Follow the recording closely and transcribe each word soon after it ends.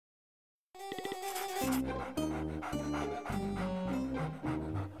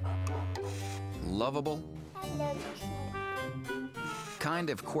Lovable, kind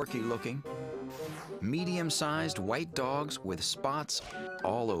of quirky looking, medium-sized white dogs with spots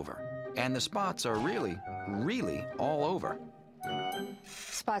all over. And the spots are really, really all over.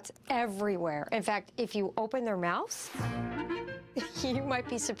 Spots everywhere. In fact, if you open their mouths, you might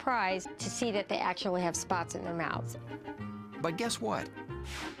be surprised to see that they actually have spots in their mouths. But guess what?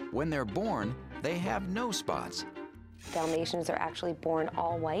 When they're born, they have no spots. Dalmatians are actually born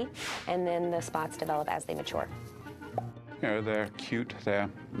all white, and then the spots develop as they mature. You know, they're cute, they're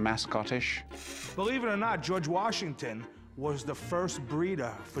mascotish. Believe it or not, George Washington was the first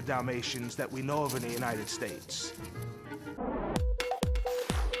breeder for Dalmatians that we know of in the United States.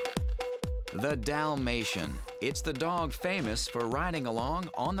 The Dalmatian. It's the dog famous for riding along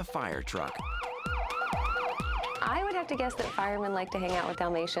on the fire truck. I would have to guess that firemen like to hang out with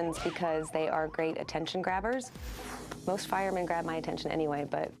Dalmatians because they are great attention grabbers. Most firemen grab my attention anyway,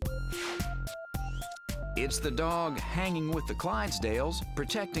 but... It's the dog hanging with the Clydesdales,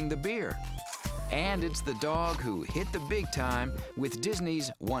 protecting the beer. And it's the dog who hit the big time with Disney's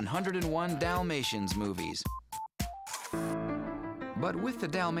 101 Dalmatians movies. But with the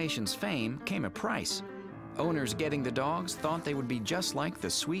Dalmatians' fame came a price. Owners getting the dogs thought they would be just like the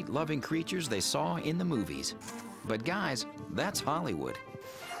sweet, loving creatures they saw in the movies. But guys, that's Hollywood.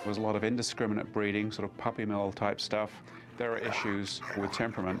 There was a lot of indiscriminate breeding, sort of puppy mill type stuff. There are issues with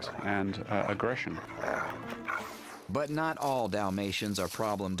temperament and aggression. But not all Dalmatians are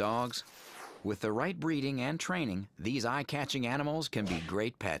problem dogs. With the right breeding and training, these eye-catching animals can be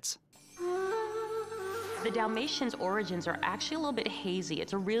great pets. The Dalmatian's origins are actually a little bit hazy.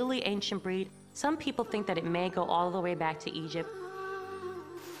 It's a really ancient breed. Some people think that it may go all the way back to Egypt.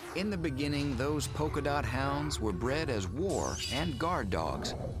 In the beginning, those polka dot hounds were bred as war and guard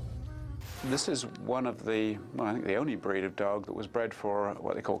dogs. This is one of the, well, I think the only breed of dog that was bred for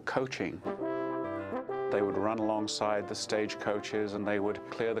what they call coaching. They would run alongside the stagecoaches and they would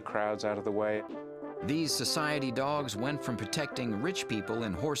clear the crowds out of the way. These society dogs went from protecting rich people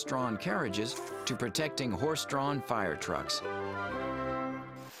in horse-drawn carriages to protecting horse-drawn fire trucks.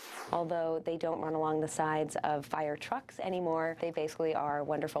 Although they don't run along the sides of fire trucks anymore, they basically are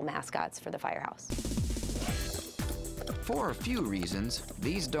wonderful mascots for the firehouse. For a few reasons,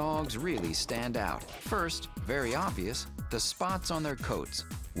 these dogs really stand out. First, very obvious, the spots on their coats,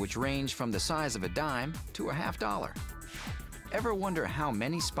 which range from the size of a dime to a $50. Ever wonder how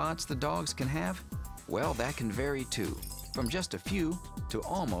many spots the dogs can have? Well, that can vary too, from just a few to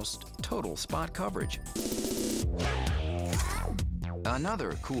almost total spot coverage.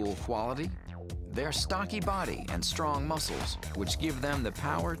 Another cool quality, their stocky body and strong muscles, which give them the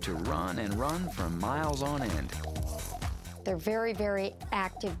power to run and run for miles on end. They're very, very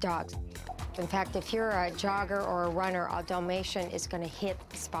active dogs. In fact, if you're a jogger or a runner, a Dalmatian is going to hit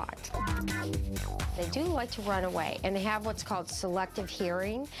the spot. They do like to run away, and they have what's called selective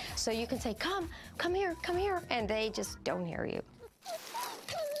hearing. So you can say, come here, and they just don't hear you.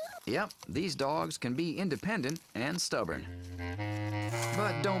 Yep, these dogs can be independent and stubborn.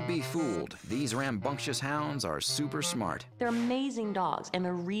 But don't be fooled. These rambunctious hounds are super smart. They're amazing dogs, and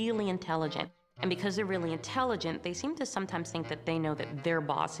they're really intelligent. And because they're really intelligent, they seem to sometimes think that they know that they're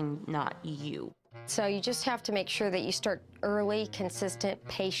bossing, not you. So you just have to make sure that you start early, consistent,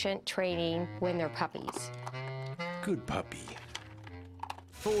 patient training when they're puppies. Good puppy.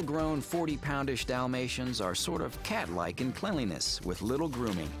 Full-grown 40-poundish Dalmatians are sort of cat-like in cleanliness with little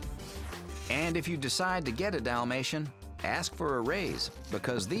grooming. And if you decide to get a Dalmatian, ask for a raise,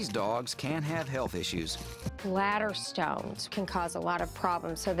 because these dogs can have health issues. Bladder stones can cause a lot of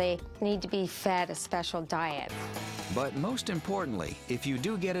problems, so they need to be fed a special diet. But most importantly, if you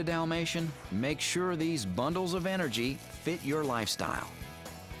do get a Dalmatian, make sure these bundles of energy fit your lifestyle.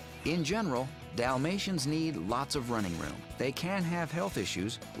 In general, Dalmatians need lots of running room. They can have health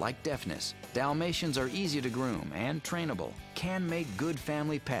issues like deafness. Dalmatians are easy to groom and trainable, can make good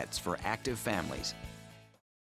family pets for active families.